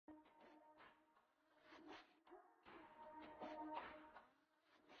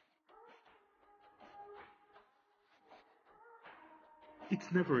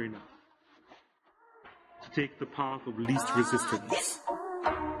it's never enough to take the path of least resistance.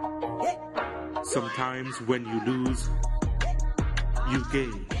 Sometimes when you lose, you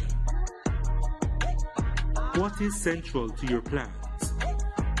gain. What is central to your plans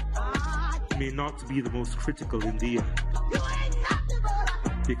may not be the most critical in the end,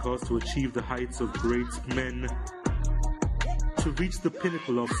 because to achieve the heights of great men, to reach the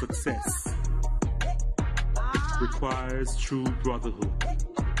pinnacle of success, requires true brotherhood.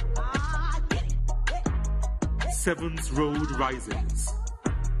 Sevens Road Risings,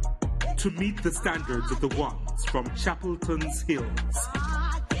 to meet the standards of the ones from Chapelton's Hills,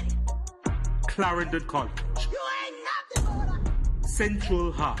 Clarendon College,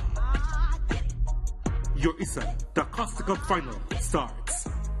 Central High. Your DaCosta Cup Final starts.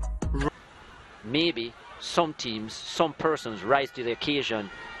 Maybe some teams, some persons rise to the occasion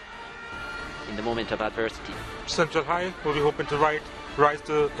in the moment of adversity. Central High will be hoping to rise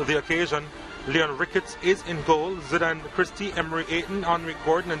to the occasion. Leon Ricketts is in goal. Zidane Christie, Emery Ayton, Henry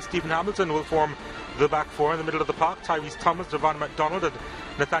Gordon and Stephen Hamilton will form the back four. In the middle of the park, Tyrese Thomas, Devon McDonald and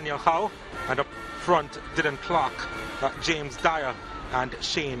Nathaniel Howe. And up front, Dylan Clark, James Dyer and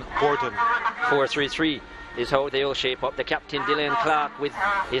Shane Gordon. 4-3-3 is how they all shape up. The captain Dylan Clark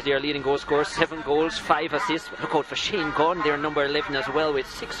is their leading goal scorer, 7 goals, 5 assists. Look out for Shane Gordon, their number 11 as well, with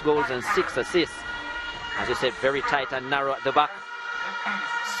 6 goals and 6 assists. As I said, very tight and narrow at the back.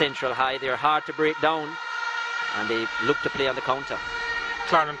 Central High, they're hard to break down and they look to play on the counter.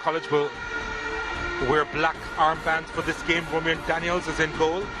 Clarendon College will wear black armbands for this game. Romain Daniels is in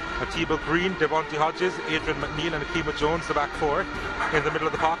goal. Atiba Green, Devontae Hodges, Adrian McNeil and Akima Jones, the back four. In the middle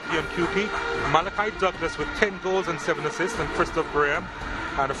of the park, Ian Cupey, Malachi Douglas with 10 goals and 7 assists, and Christopher Graham.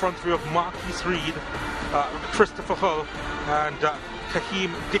 And a front three of Marquis Reed, Christopher Hull and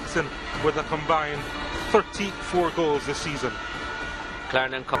Kahim Dixon with a combined 34 goals this season.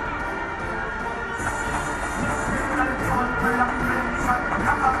 Clarendon Cup.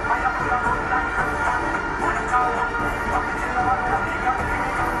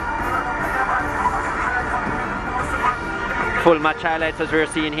 Full match highlights as we're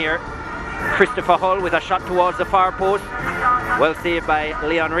seeing here. Christopher Hull with a shot towards the far post. Well saved by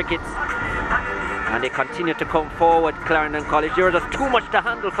Leon Ricketts. And they continue to come forward, Clarendon College. There was just too much to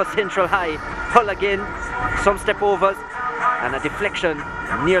handle for Central High. Hull again, some step overs and a deflection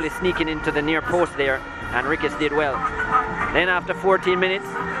nearly sneaking into the near post there, and Ricketts did well. Then after 14 minutes,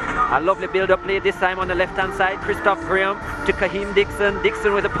 a lovely build-up play, this time on the left-hand side. Christoph Graham to Kahim Dixon.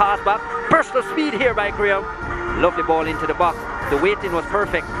 Dixon with a pass back. Burst of speed here by Graham. Lovely ball into the box. The waiting was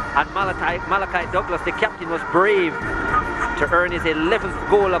perfect, and Malachi Douglas, the captain, was brave to earn his 11th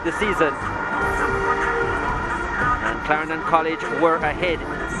goal of the season. And Clarendon College were ahead.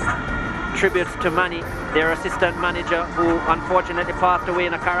 Tributes to Manny, their assistant manager, who unfortunately passed away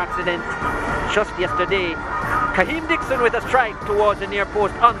in a car accident just yesterday. Kahim Dixon with a strike towards the near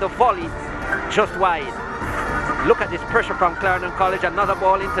post on the volley, just wide. Look at this pressure from Clarendon College. Another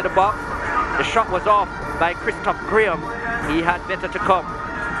ball into the box. The shot was off by Christoph Graham. He had better to come.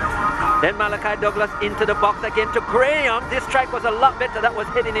 Then Malachi Douglas into the box again to Graham. This strike was a lot better. That was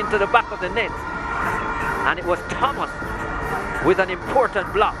heading into the back of the net. And it was Thomas with an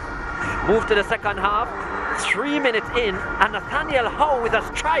important block. Move to the second half. 3 minutes in, and Nathaniel Howe with a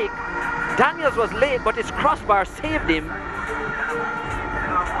strike. Daniels was late, but his crossbar saved him.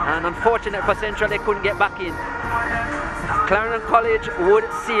 And unfortunate for Central, they couldn't get back in. Clarendon College would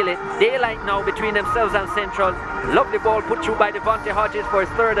seal it. Daylight now between themselves and Central. Lovely ball put through by Devontae Hodges for his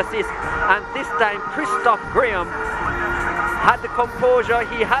 3rd assist. And this time, Christoph Graham had the composure,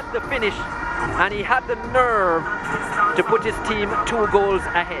 he had the finish, and he had the nerve to put his team 2 goals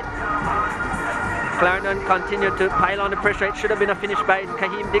ahead. Clarendon continued to pile on the pressure. It should have been a finish by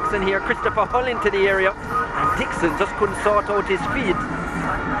Kahim Dixon here. Christopher Hull into the area, and Dixon just couldn't sort out his feet.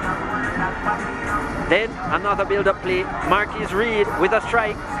 Then another build-up play. Marquis Reed with a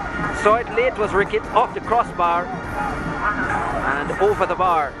strike. Saw it late was Ricketts, off the crossbar and over the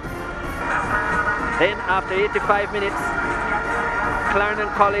bar. Then after 85 minutes, Clarendon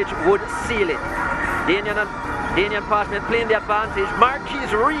College would seal it. Danian Parchment playing the advantage.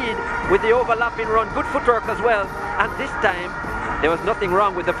 Marquis Reed with the overlapping run. Good footwork as well. And this time, there was nothing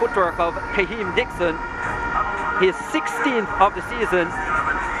wrong with the footwork of Kahim Dixon. His 16th of the season.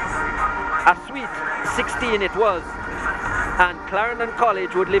 A sweet 16 it was. And Clarendon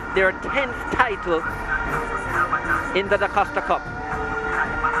College would lift their 10th title in the DaCosta Cup.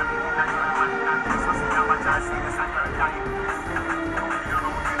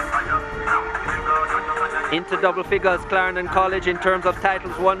 into double figures. Clarendon College in terms of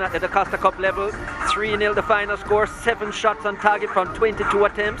titles won at the DaCosta Cup level. 3-0 the final score, 7 shots on target from 22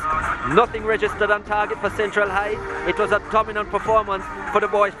 attempts. Nothing registered on target for Central High. It was a dominant performance for the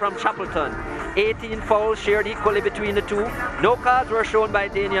boys from Chapelton. 18 fouls shared equally between the two. No cards were shown by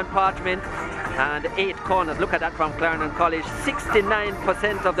Danian Parchment, and 8 corners. Look at that from Clarendon College.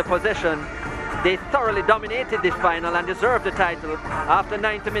 69% of the possession. They thoroughly dominated this final and deserved the title. After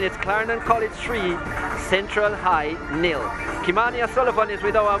 90 minutes, Clarendon College 3, Central High 0. Kimani O'Sullivan is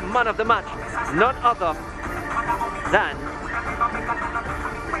with our man of the match, none other than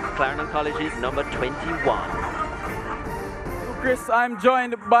Clarendon College's number 21. Chris, I'm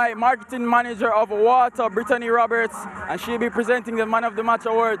joined by marketing manager of Water, Brittany Roberts, and she'll be presenting the man of the match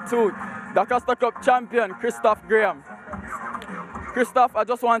award to DaCosta Cup champion, Christoph Graham. Christoph, I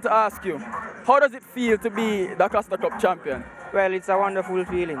just want to ask you, how does it feel to be DaCosta Cup champion? Well, it's a wonderful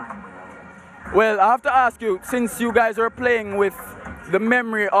feeling. Well, I have to ask you, since you guys were playing with the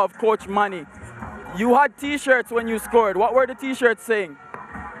memory of Coach Manny, you had t-shirts when you scored. What were the t-shirts saying?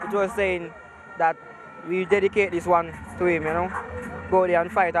 It was saying that we dedicate this one to him, you know, go there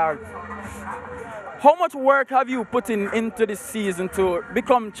and fight hard. How much work have you put into this season to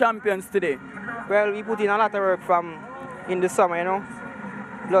become champions today? Well, we put in a lot of work from in the summer, you know,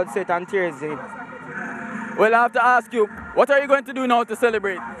 blood, sweat and tears in it. Well, I have to ask you, what are you going to do now to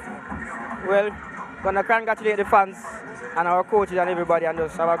celebrate? Well, gonna congratulate the fans and our coaches and everybody and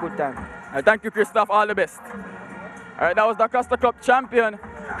just have a good time. Thank you, Christoph. All the best. All right, that was the DaCosta Cup champion,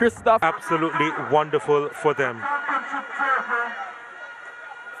 Christoph. Absolutely wonderful for them.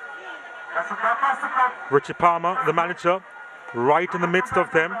 Richie Palmer, the manager, right in the midst of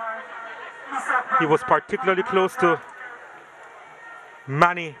them. He was particularly close to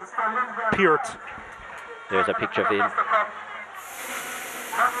Manny Peart. There's a picture of him.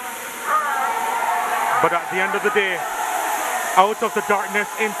 But at the end of the day, out of the darkness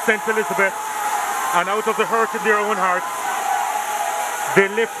in St. Elizabeth and out of the hurt in their own hearts, they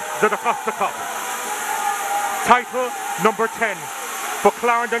lift the DaCosta Cup. Title number 10 for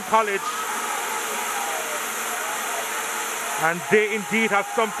Clarendon College. And they indeed have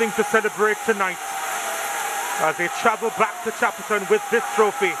something to celebrate tonight as they travel back to Chapelton with this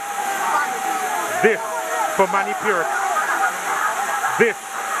trophy. This for Manny Peart. This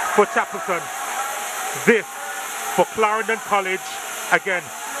for Chapelton. This for Clarendon College again.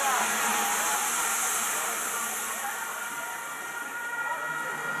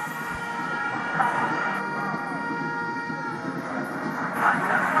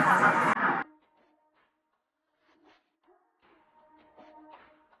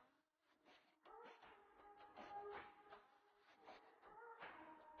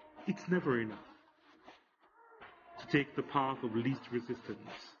 It's never enough to take the path of least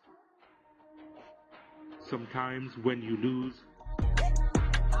resistance. Sometimes when you lose,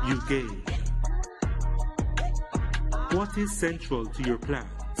 you gain. What is central to your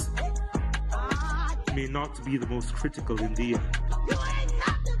plans may not be the most critical in the end,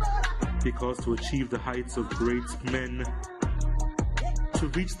 because to achieve the heights of great men, to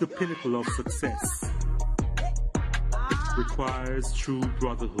reach the pinnacle of success, requires true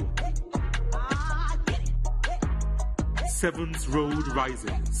brotherhood. Sevens Road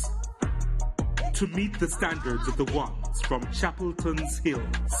rises to meet the standards of the ones from Chapelton's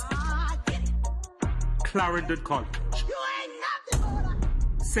hills. Clarendon College,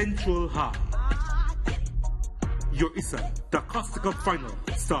 Central High. Your DaCosta Cup Final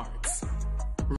starts.